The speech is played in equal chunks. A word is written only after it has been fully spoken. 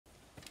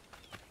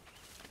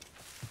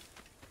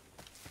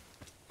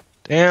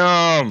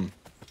Damn!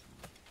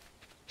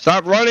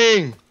 Stop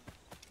running!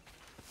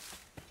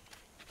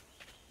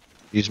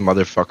 These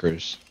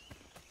motherfuckers.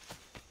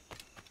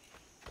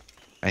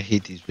 I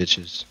hate these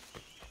bitches.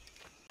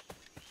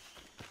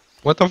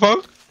 What the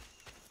fuck?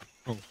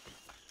 Oh.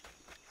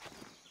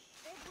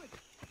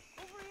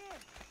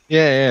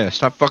 Yeah,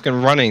 stop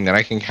fucking running, then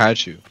I can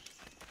catch you.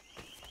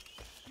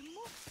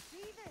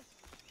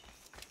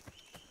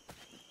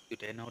 Do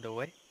they know the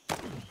way? I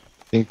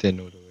think they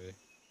know the way.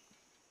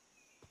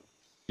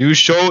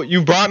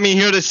 You brought me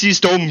here to see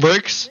stone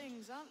bricks?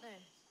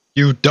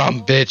 You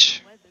dumb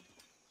bitch.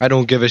 I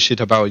don't give a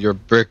shit about your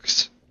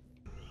bricks.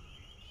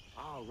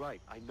 Oh,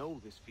 right. I know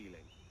this feeling.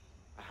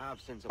 I have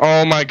since.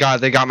 Oh my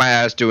god, they got my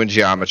ass doing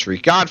geometry.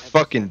 God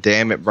fucking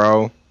damn it,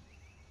 bro.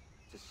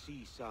 To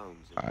see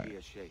sounds and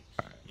hear shapes.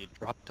 You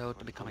dropped out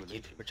to become a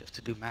YouTuber just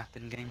to do math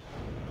in game?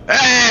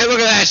 Hey, look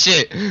at that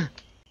shit!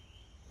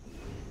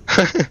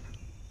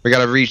 We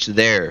gotta reach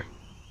there.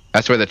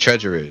 That's where the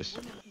treasure is.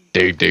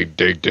 Dig, dig,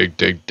 dig, dig,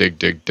 dig, dig,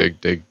 dig,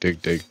 dig, dig,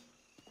 dig, dig.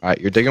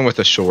 Alright, you're digging with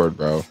a sword,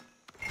 bro.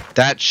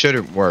 That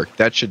shouldn't work.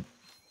 That should...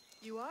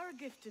 You are a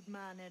gifted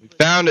man, Edward. We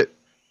found it!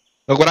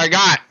 Look what I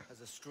got!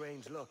 Has a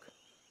strange look.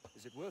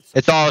 Is it worth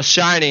It's all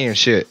shiny and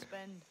shit.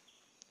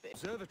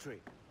 Observatory.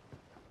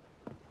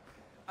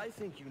 I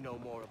think you know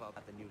more about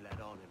than you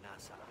let on in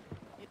NASA.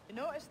 You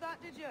noticed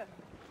that, did you?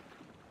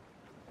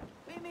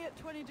 Leave me at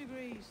 20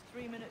 degrees,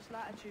 3 minutes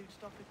latitude,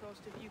 off the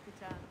coast of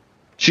Yucatan.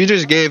 She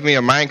just gave me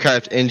a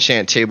Minecraft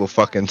enchant table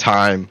fucking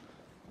time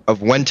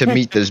of when to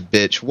meet this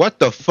bitch. What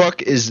the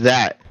fuck is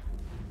that?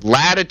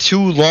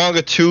 Latitude,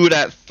 longitude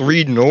at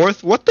 3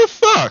 north? What the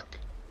fuck?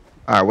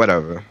 Alright,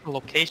 whatever.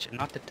 Location,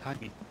 not the time,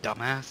 you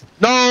dumbass.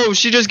 No,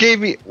 she just gave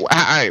me...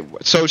 Alright,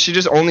 so she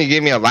just only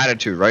gave me a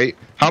latitude, right?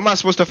 How am I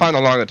supposed to find a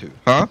longitude?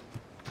 Huh?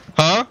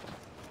 Huh?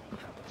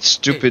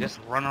 Stupid... Hey, just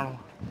run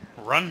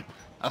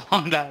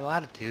along that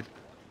latitude.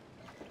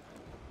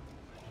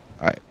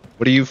 Alright,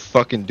 what are you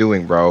fucking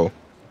doing, bro?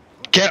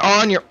 Get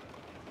on your...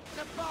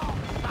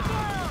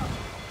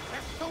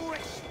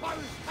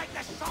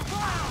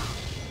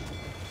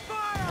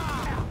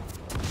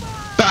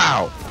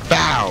 Bow!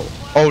 Bow!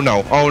 Oh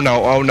no, oh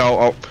no, oh no,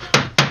 oh...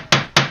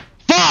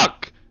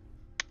 Fuck!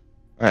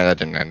 Alright, that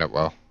didn't end up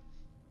well.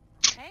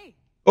 Hey.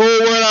 Oh,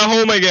 we're at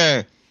home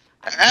again!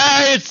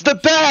 Hey, it's the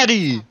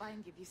baddie!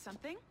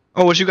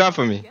 Oh, what you got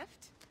for me?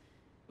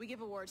 We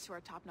give awards to our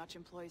top-notch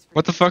employees for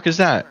What the fuck is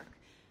that?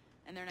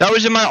 That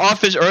was in my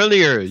office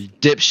earlier, you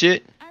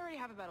dipshit. I already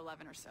have about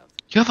 11 or so.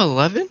 You have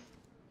 11?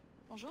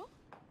 Bonjour.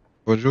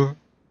 Bonjour.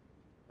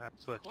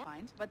 That's what.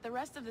 But the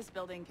rest of this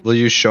building can Will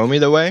you show me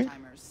the way?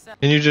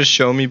 Can you just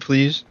show me,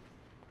 please?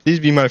 Please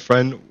be my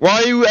friend.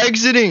 Why are you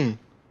exiting?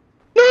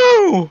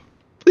 No!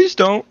 Please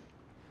don't.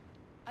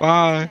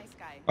 Bye.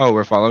 Oh,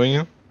 we're following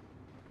you?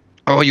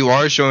 Oh, you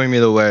are showing me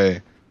the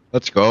way.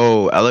 Let's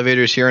go.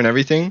 Elevators here and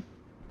everything.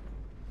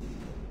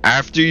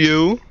 After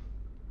you.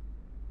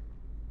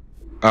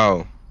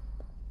 Oh.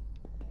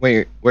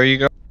 Wait, where you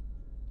go?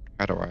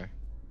 How do I?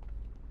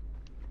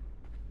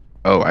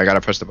 Oh, I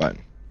gotta press the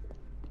button.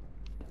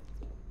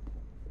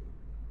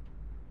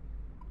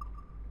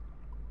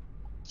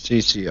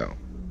 CCO.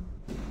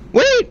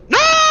 Wait!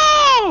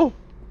 No!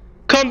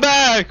 Come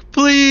back,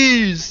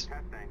 please!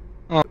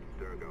 Oh.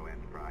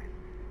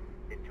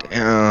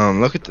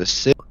 Damn, look at the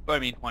sit. I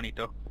mean,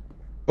 Juanito.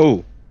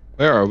 Oh,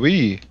 where are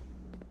we?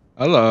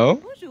 Hello?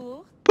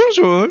 Bonjour.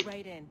 Bonjour.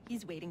 Right in.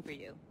 He's waiting for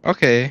you.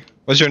 Okay.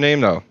 What's your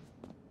name, though?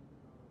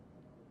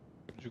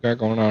 What you got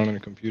going on the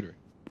computer?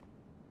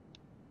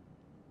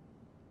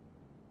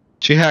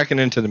 She hacking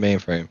into the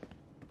mainframe.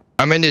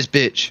 I'm in this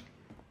bitch.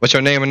 What's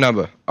your name and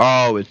number?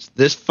 Oh, it's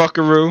this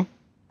fuckaroo?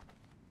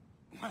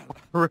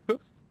 Well,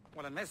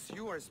 unless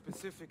you are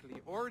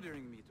specifically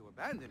ordering me to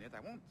abandon it,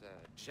 I won't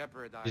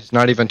jeopardize... He's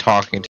not even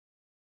talking to...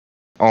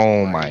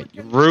 Oh my...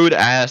 Rude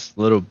ass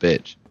little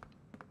bitch.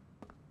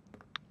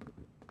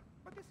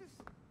 But this is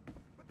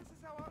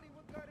how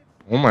Hollywood got it.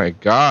 Oh my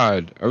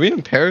god. Are we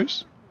in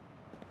Paris?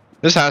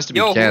 This has to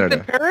be Canada.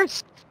 In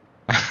Paris?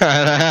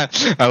 I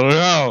don't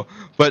know.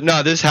 But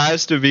no, this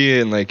has to be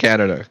in like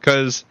Canada.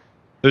 Because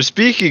they're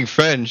speaking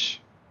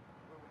French.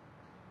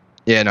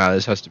 Yeah, no,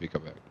 this has to be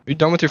Quebec. Are you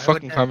done with your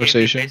fucking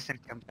conversation?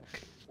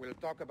 We'll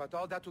talk about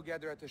all that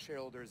together at the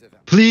shareholders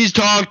event. Please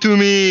talk to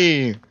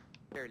me!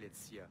 Here, let's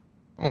see.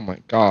 Oh my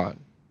god.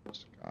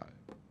 This guy.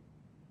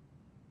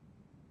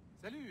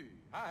 Salut!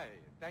 Hi!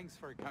 Thanks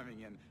for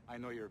coming in. I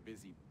know you're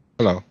busy.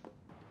 Hello.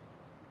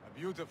 A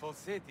beautiful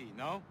city,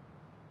 no?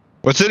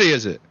 What city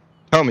is it?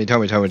 Tell me.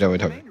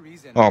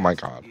 Oh my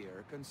god.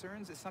 Here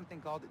concerns is something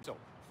called... So,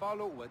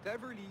 follow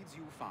whatever leads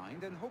you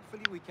find, and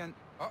hopefully we can...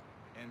 Oh,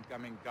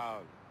 incoming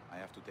call. I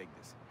have to take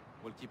this.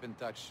 We'll keep in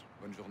touch.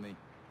 Bonne journée.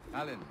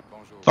 Alan,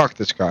 bonjour. Fuck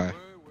this guy.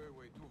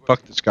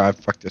 Fuck this guy.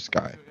 Fuck this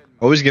guy.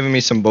 Always giving me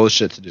some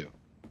bullshit to do.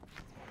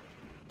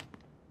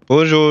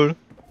 Bonjour.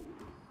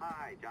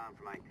 Hi, John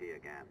from IT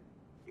again.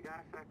 You got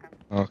a second?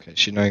 Okay,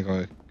 she's not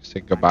gonna say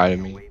goodbye to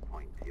me.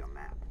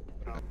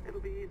 It'll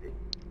be easy.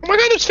 Oh my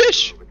god, there's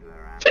fish!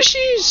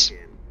 Fishies!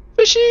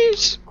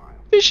 Fishies!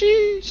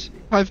 Fishies!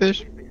 Hi,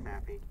 fish.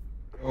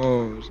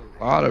 Oh, there's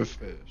a lot of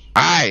fish.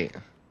 Alright. So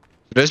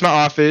there's my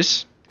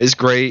office. It's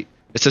great.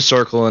 It's a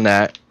circle in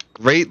that.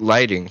 Great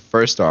lighting,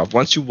 first off.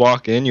 Once you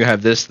walk in, you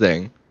have this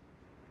thing.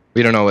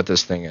 We don't know what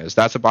this thing is.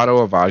 That's a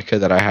bottle of vodka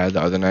that I had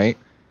the other night.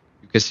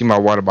 You can see my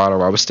water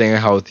bottle. I was staying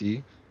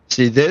healthy.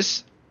 See,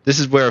 this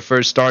is where it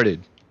first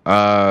started.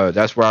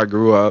 That's where I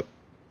grew up.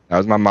 That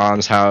was my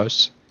mom's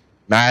house.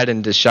 Mad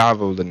and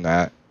disheveled in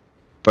that.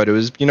 But it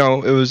was, you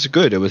know, it was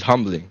good. It was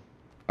humbling.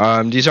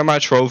 These are my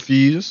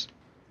trophies.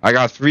 I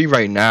got 3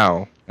 right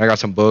now. I got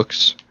some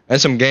books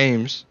and some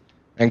games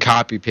and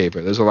copy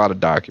paper. There's a lot of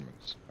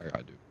documents I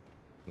gotta do.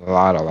 A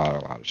lot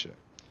of shit.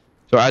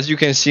 So as you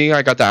can see,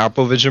 I got the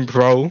Apple Vision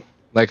Pro,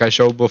 like I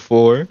showed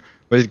before,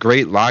 with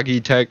great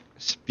Logitech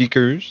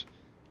speakers.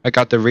 I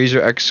got the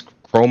Razer X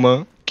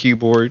Chroma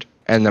keyboard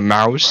and the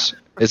mouse.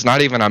 It's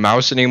not even a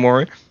mouse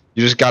anymore.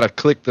 You just gotta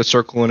click the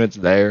circle and it's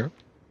there.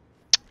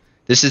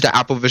 This is the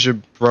Apple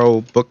Vision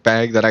Pro book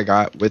bag that I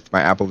got with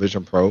my Apple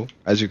Vision Pro.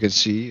 As you can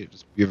see,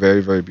 it's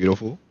very, very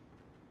beautiful.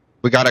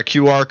 We got a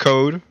QR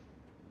code.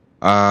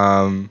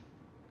 I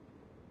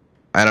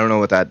don't know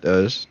what that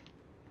does.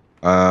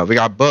 We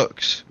got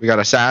books. We got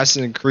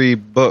Assassin's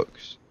Creed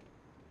books.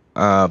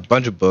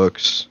 Bunch of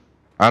books.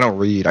 I don't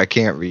read. I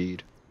can't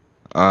read.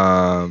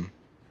 Yeah,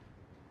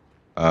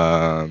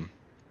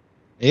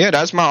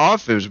 that's my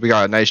office. We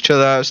got a nice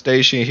chill out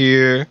station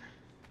here.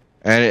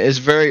 And it's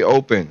very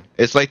open.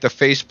 It's like the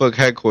Facebook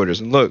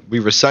headquarters. And look, we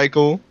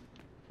recycle.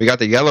 We got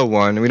the yellow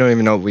one. We don't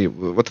even know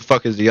what the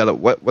fuck is the yellow.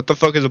 What the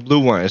fuck is the blue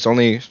one? It's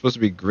only supposed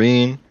to be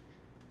green.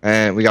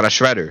 And we got a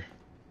shredder.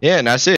 Yeah, and that's it.